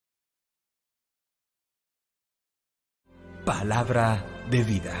Palabra de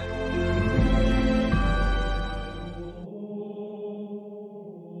vida.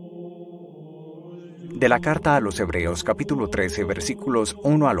 De la carta a los Hebreos, capítulo 13, versículos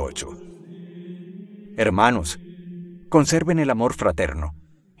 1 al 8. Hermanos, conserven el amor fraterno,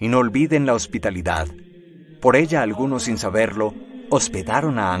 y no olviden la hospitalidad. Por ella algunos, sin saberlo,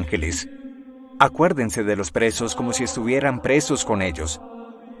 hospedaron a ángeles. Acuérdense de los presos como si estuvieran presos con ellos,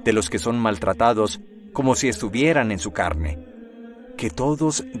 de los que son maltratados como si estuvieran en su carne. Que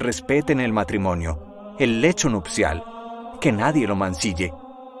todos respeten el matrimonio, el lecho nupcial, que nadie lo mancille,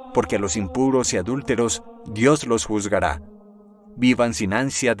 porque a los impuros y adúlteros Dios los juzgará. Vivan sin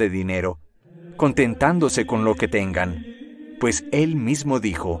ansia de dinero, contentándose con lo que tengan, pues Él mismo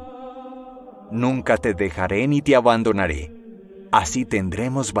dijo: Nunca te dejaré ni te abandonaré. Así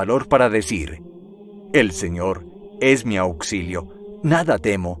tendremos valor para decir: El Señor es mi auxilio, nada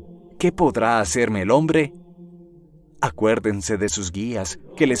temo. ¿Qué podrá hacerme el hombre? Acuérdense de sus guías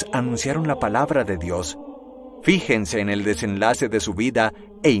que les anunciaron la palabra de Dios. Fíjense en el desenlace de su vida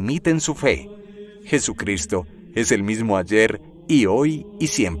e imiten su fe. Jesucristo es el mismo ayer y hoy y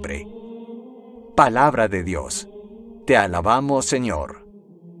siempre. Palabra de Dios. Te alabamos, Señor.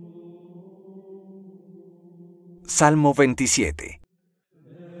 Salmo 27.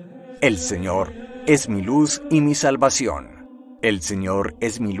 El Señor es mi luz y mi salvación. El Señor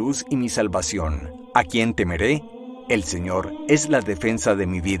es mi luz y mi salvación. ¿A quién temeré? El Señor es la defensa de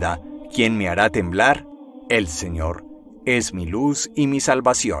mi vida. ¿Quién me hará temblar? El Señor es mi luz y mi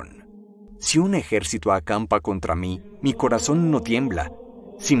salvación. Si un ejército acampa contra mí, mi corazón no tiembla.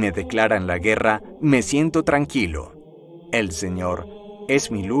 Si me declaran la guerra, me siento tranquilo. El Señor es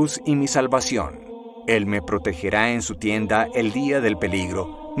mi luz y mi salvación. Él me protegerá en su tienda el día del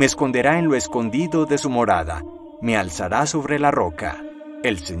peligro, me esconderá en lo escondido de su morada, me alzará sobre la roca.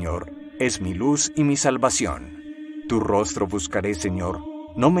 El Señor es mi luz y mi salvación. Tu rostro buscaré, Señor.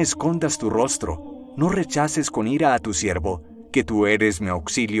 No me escondas tu rostro. No rechaces con ira a tu siervo, que tú eres mi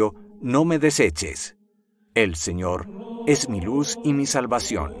auxilio, no me deseches. El Señor es mi luz y mi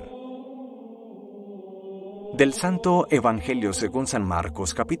salvación. Del Santo Evangelio según San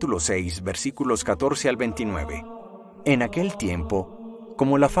Marcos, capítulo 6, versículos 14 al 29. En aquel tiempo,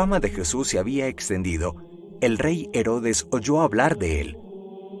 como la fama de Jesús se había extendido, el rey Herodes oyó hablar de él.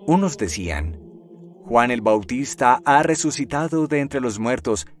 Unos decían: Juan el Bautista ha resucitado de entre los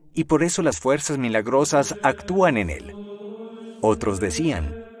muertos, y por eso las fuerzas milagrosas actúan en él. Otros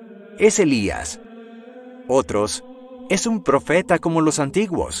decían: es Elías. Otros: es un profeta como los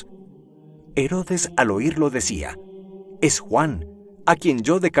antiguos. Herodes al oírlo decía: es Juan, a quien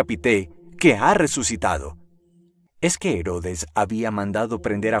yo decapité, que ha resucitado. Es que Herodes había mandado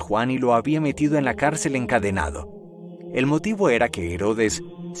prender a Juan y lo había metido en la cárcel encadenado. El motivo era que Herodes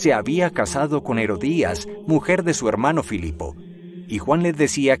se había casado con Herodías, mujer de su hermano Filipo, y Juan le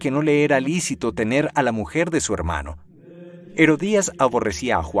decía que no le era lícito tener a la mujer de su hermano. Herodías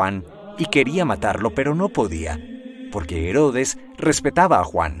aborrecía a Juan y quería matarlo, pero no podía, porque Herodes respetaba a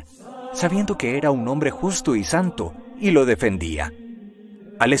Juan, sabiendo que era un hombre justo y santo, y lo defendía.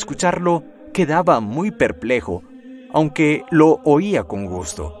 Al escucharlo, quedaba muy perplejo, aunque lo oía con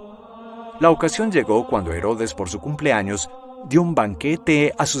gusto. La ocasión llegó cuando Herodes, por su cumpleaños, dio un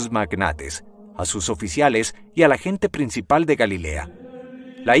banquete a sus magnates, a sus oficiales y a la gente principal de Galilea.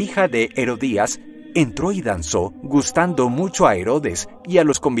 La hija de Herodías entró y danzó, gustando mucho a Herodes y a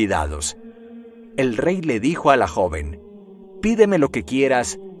los convidados. El rey le dijo a la joven: pídeme lo que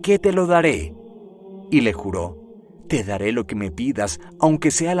quieras, que te lo daré. Y le juró: te daré lo que me pidas,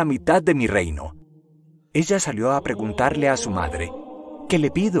 aunque sea la mitad de mi reino. Ella salió a preguntarle a su madre: ¿qué le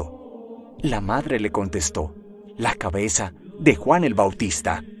pido? La madre le contestó: la cabeza de Juan el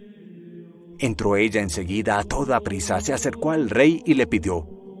Bautista. Entró ella enseguida a toda prisa, se acercó al rey y le pidió: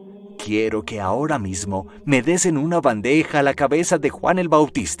 quiero que ahora mismo me des en una bandeja la cabeza de Juan el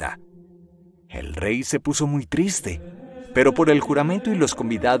Bautista. El rey se puso muy triste, pero por el juramento y los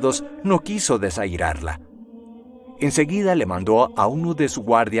convidados no quiso desairarla. Enseguida le mandó a uno de su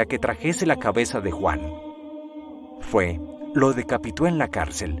guardia que trajese la cabeza de Juan. Fue, lo decapitó en la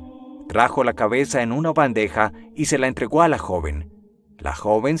cárcel, trajo la cabeza en una bandeja y se la entregó a la joven. La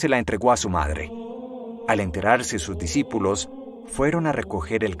joven se la entregó a su madre. Al enterarse sus discípulos, fueron a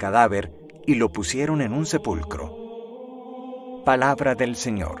recoger el cadáver y lo pusieron en un sepulcro. Palabra del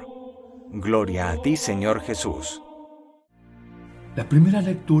Señor. Gloria a ti, Señor Jesús. La primera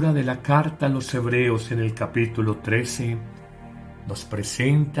lectura de la carta a los Hebreos en el capítulo 13 nos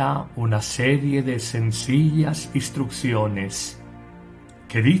presenta una serie de sencillas instrucciones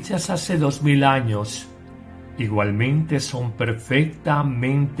que, dichas hace 2000 años, igualmente son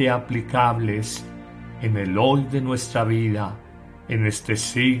perfectamente aplicables en el hoy de nuestra vida, en este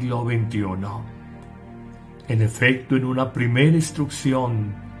siglo XXI. En efecto, en una primera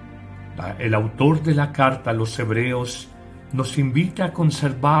instrucción, el autor de la carta a los Hebreos nos invita a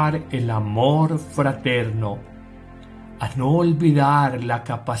conservar el amor fraterno, a no olvidar la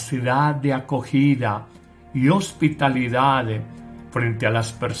capacidad de acogida y hospitalidad frente a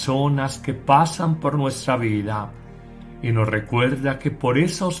las personas que pasan por nuestra vida, y nos recuerda que por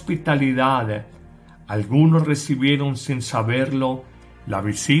esa hospitalidad algunos recibieron sin saberlo la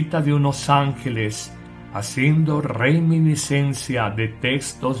visita de unos ángeles, haciendo reminiscencia de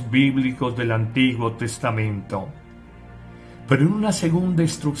textos bíblicos del Antiguo Testamento. Pero en una segunda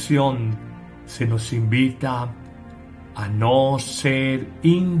instrucción se nos invita a no ser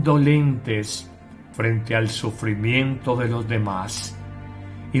indolentes frente al sufrimiento de los demás,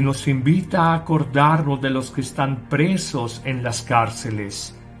 y nos invita a acordarnos de los que están presos en las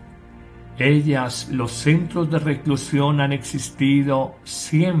cárceles. Los centros de reclusión han existido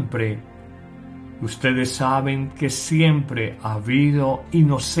siempre. Ustedes saben que siempre ha habido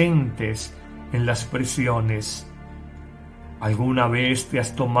inocentes en las prisiones. ¿Alguna vez te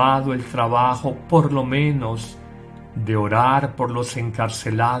has tomado el trabajo, por lo menos, de orar por los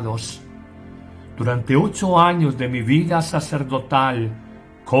encarcelados? Durante 8 años de mi vida sacerdotal,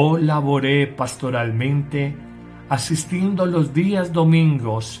 colaboré pastoralmente, asistiendo los días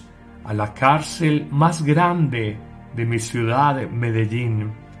domingos a la cárcel más grande de mi ciudad,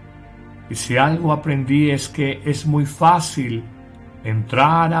 Medellín. Y si algo aprendí es que es muy fácil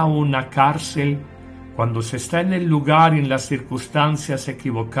entrar a una cárcel cuando se está en el lugar y en las circunstancias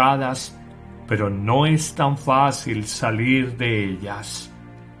equivocadas, pero no es tan fácil salir de ellas.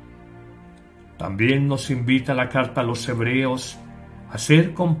 También nos invita la carta a los Hebreos a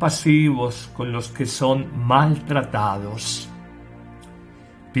ser compasivos con los que son maltratados.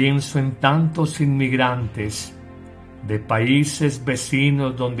 Pienso en tantos inmigrantes de países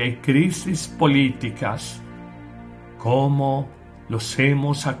vecinos donde hay crisis políticas, cómo los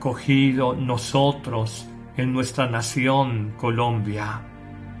hemos acogido nosotros en nuestra nación, Colombia.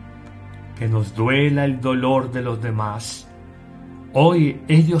 Que nos duela el dolor de los demás. Hoy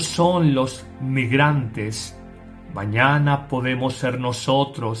ellos son los migrantes, mañana podemos ser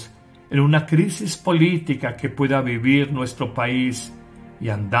nosotros en una crisis política que pueda vivir nuestro país y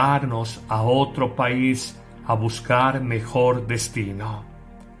andarnos a otro país a buscar mejor destino.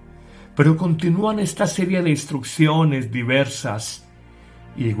 Pero continúan esta serie de instrucciones diversas,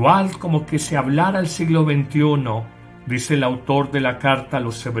 igual como que se hablara al siglo XXI, dice el autor de la carta a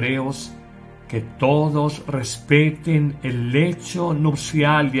los Hebreos, que todos respeten el lecho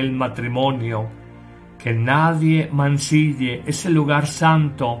nupcial y el matrimonio, que nadie mancille ese lugar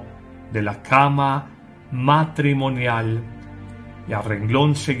santo de la cama matrimonial. Y a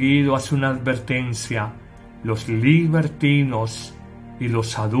renglón seguido hace una advertencia: los libertinos y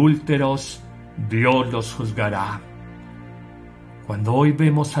los adúlteros, Dios los juzgará. Cuando hoy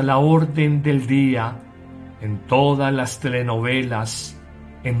vemos a la orden del día, en todas las telenovelas,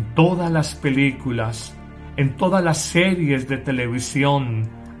 en todas las películas, en todas las series de televisión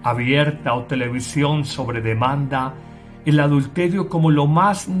abierta o televisión sobre demanda, el adulterio como lo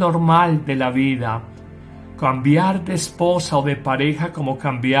más normal de la vida, cambiar de esposa o de pareja como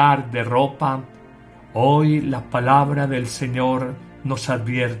cambiar de ropa, hoy la palabra del Señor nos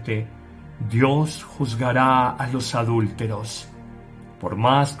advierte: Dios juzgará a los adúlteros. Por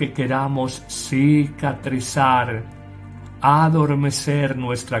más que queramos cicatrizar, adormecer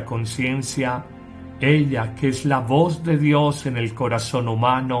nuestra conciencia, ella, que es la voz de Dios en el corazón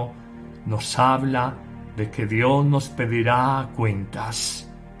humano, nos habla de que Dios nos pedirá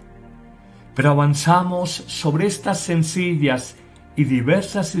cuentas. Pero avanzamos sobre estas sencillas y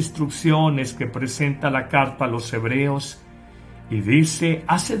diversas instrucciones que presenta la carta a los Hebreos, y dice: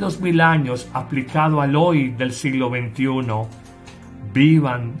 hace 2000 años, aplicado al hoy del siglo XXI,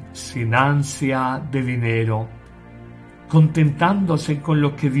 vivan sin ansia de dinero, contentándose con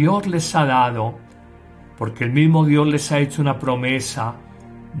lo que Dios les ha dado, porque el mismo Dios les ha hecho una promesa: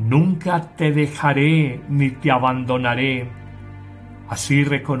 nunca te dejaré ni te abandonaré. Así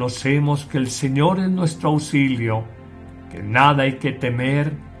reconocemos que el Señor es nuestro auxilio, que nada hay que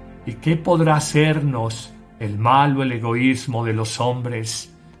temer y que podrá hacernos el mal o el egoísmo de los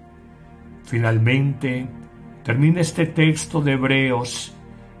hombres. Finalmente, termina este texto de Hebreos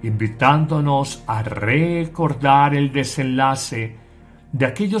invitándonos a recordar el desenlace de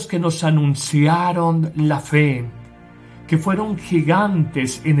aquellos que nos anunciaron la fe, que fueron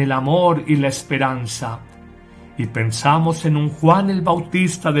gigantes en el amor y la esperanza. Y pensamos en un Juan el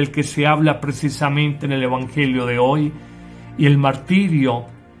Bautista del que se habla precisamente en el Evangelio de hoy, y el martirio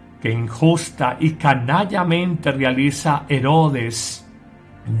que injusta y canallamente realiza Herodes,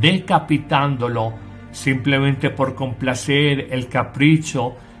 decapitándolo simplemente por complacer el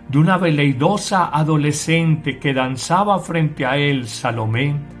capricho de una veleidosa adolescente que danzaba frente a él,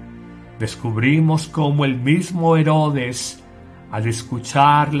 Salomé, descubrimos cómo el mismo Herodes, al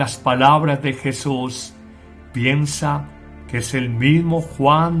escuchar las palabras de Jesús, piensa que es el mismo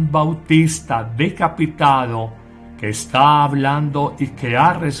Juan Bautista decapitado que está hablando y que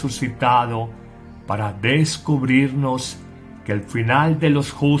ha resucitado, para descubrirnos que el final de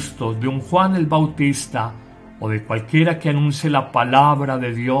los justos, de un Juan el Bautista o de cualquiera que anuncie la palabra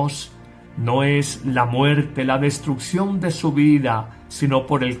de Dios, no es la muerte, la destrucción de su vida, sino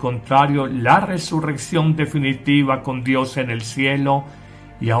por el contrario, la resurrección definitiva con Dios en el cielo,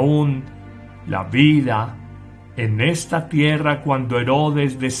 y aún la vida en esta tierra. Cuando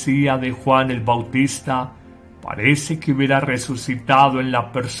Herodes decía de Juan el Bautista, parece que hubiera resucitado en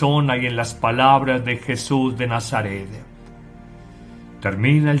la persona y en las palabras de Jesús de Nazaret.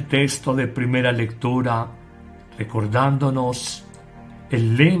 Termina el texto de primera lectura recordándonos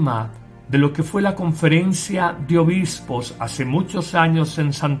el lema de lo que fue la conferencia de obispos hace muchos años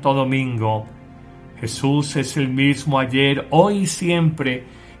en Santo Domingo. Jesús es el mismo ayer, hoy y siempre,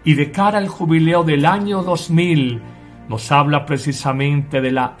 y de cara al jubileo del año 2000 nos habla precisamente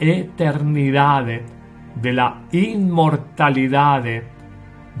de la eternidad, de la inmortalidad,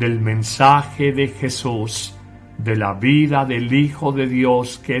 del mensaje de Jesús, de la vida del Hijo de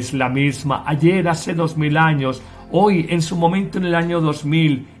Dios, que es la misma ayer, hace 2000 años, hoy, en su momento en el año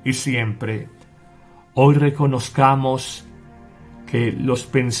 2000 y siempre. Hoy reconozcamos que los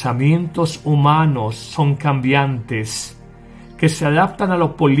pensamientos humanos son cambiantes, que se adaptan a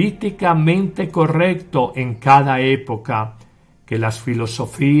lo políticamente correcto en cada época, que las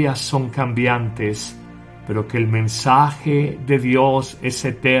filosofías son cambiantes, pero que el mensaje de Dios es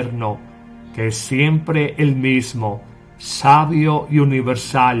eterno, que es siempre el mismo, sabio y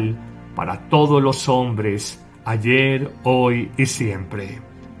universal para todos los hombres, ayer, hoy y siempre.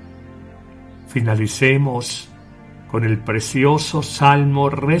 Finalicemos con el precioso salmo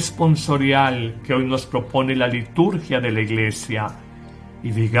responsorial que hoy nos propone la liturgia de la Iglesia,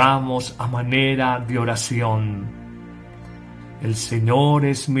 y digamos a manera de oración: el Señor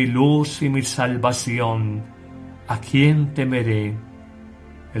es mi luz y mi salvación, ¿a quién temeré?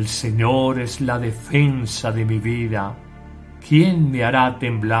 El Señor es la defensa de mi vida, ¿quién me hará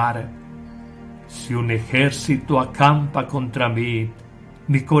temblar? Si un ejército acampa contra mí,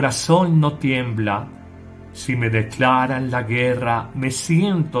 mi corazón no tiembla. Si me declaran la guerra, me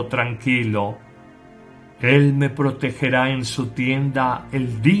siento tranquilo. Él me protegerá en su tienda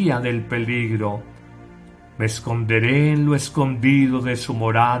el día del peligro. Me esconderé en lo escondido de su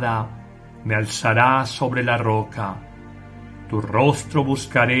morada, me alzará sobre la roca. Tu rostro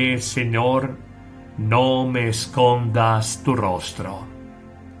buscaré, Señor, no me escondas tu rostro.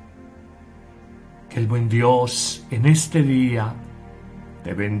 Que el buen Dios en este día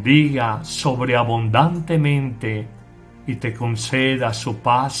te bendiga sobreabundantemente y te conceda su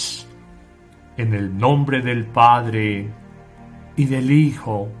paz, en el nombre del Padre, y del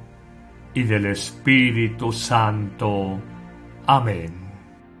Hijo, y del Espíritu Santo. Amén.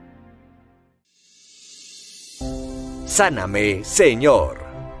 Sáname, Señor.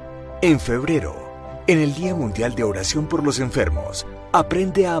 En febrero, en el Día Mundial de Oración por los Enfermos,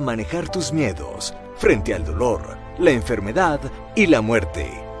 aprende a manejar tus miedos frente al dolor, la enfermedad y la muerte.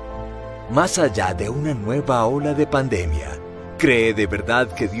 Más allá de una nueva ola de pandemia, cree de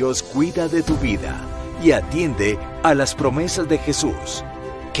verdad que Dios cuida de tu vida y atiende a las promesas de Jesús,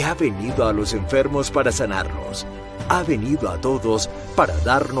 que ha venido a los enfermos para sanarlos, ha venido a todos para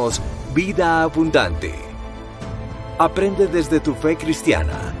darnos vida abundante. Aprende desde tu fe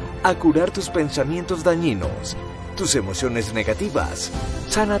cristiana a curar tus pensamientos dañinos, tus emociones negativas.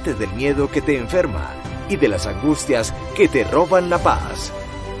 Sánate del miedo que te enferma y de las angustias que te roban la paz.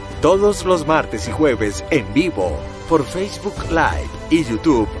 Todos los martes y jueves en vivo por Facebook Live y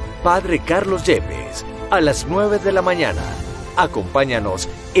YouTube, Padre Carlos Yepes, a las 9 de la mañana. Acompáñanos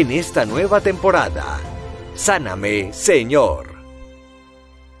en esta nueva temporada. Sáname, Señor.